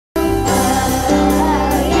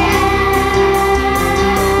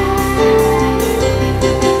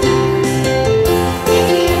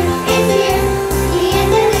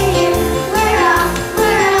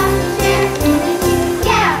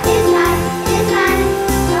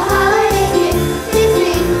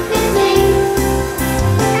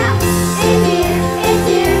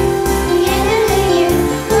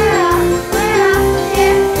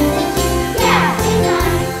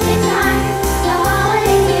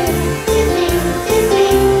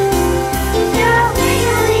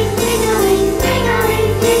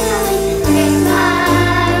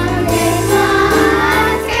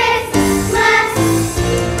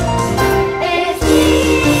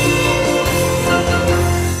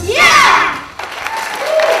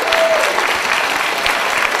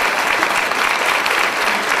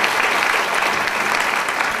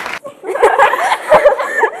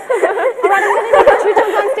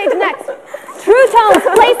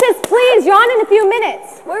few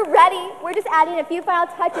minutes. We're ready. We're just adding a few final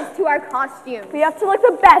touches to our costumes. We have to look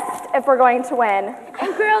the best if we're going to win.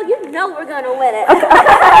 And girl, you know we're going to win it.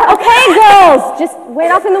 Okay, girls, just wait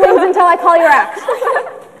off in the wings until I call your act.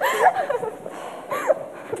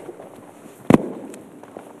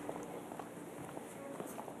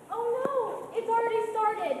 Oh no, it's already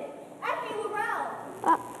started. Effie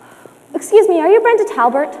Laurel. Excuse me, are you Brenda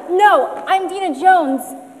Talbert? No, I'm Dina Jones.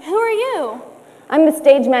 Who are you? I'm the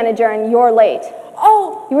stage manager and you're late.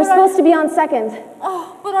 Oh, You were supposed to be on second.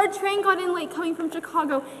 Oh, but our train got in late coming from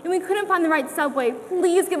Chicago, and we couldn't find the right subway.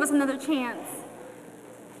 Please give us another chance.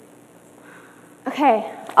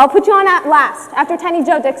 Okay, I'll put you on at last, after Tiny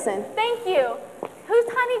Joe Dixon. Thank you. Who's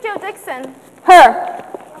Tiny Joe Dixon? Her.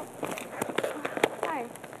 Hi.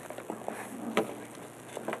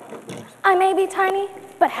 I may be tiny,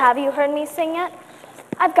 but have you heard me sing yet?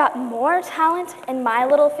 I've got more talent in my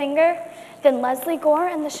little finger than Leslie Gore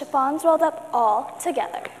and the Chiffons rolled up all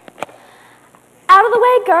together. Out of the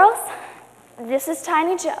way, girls. This is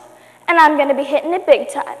Tiny Joe, and I'm gonna be hitting it big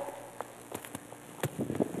time.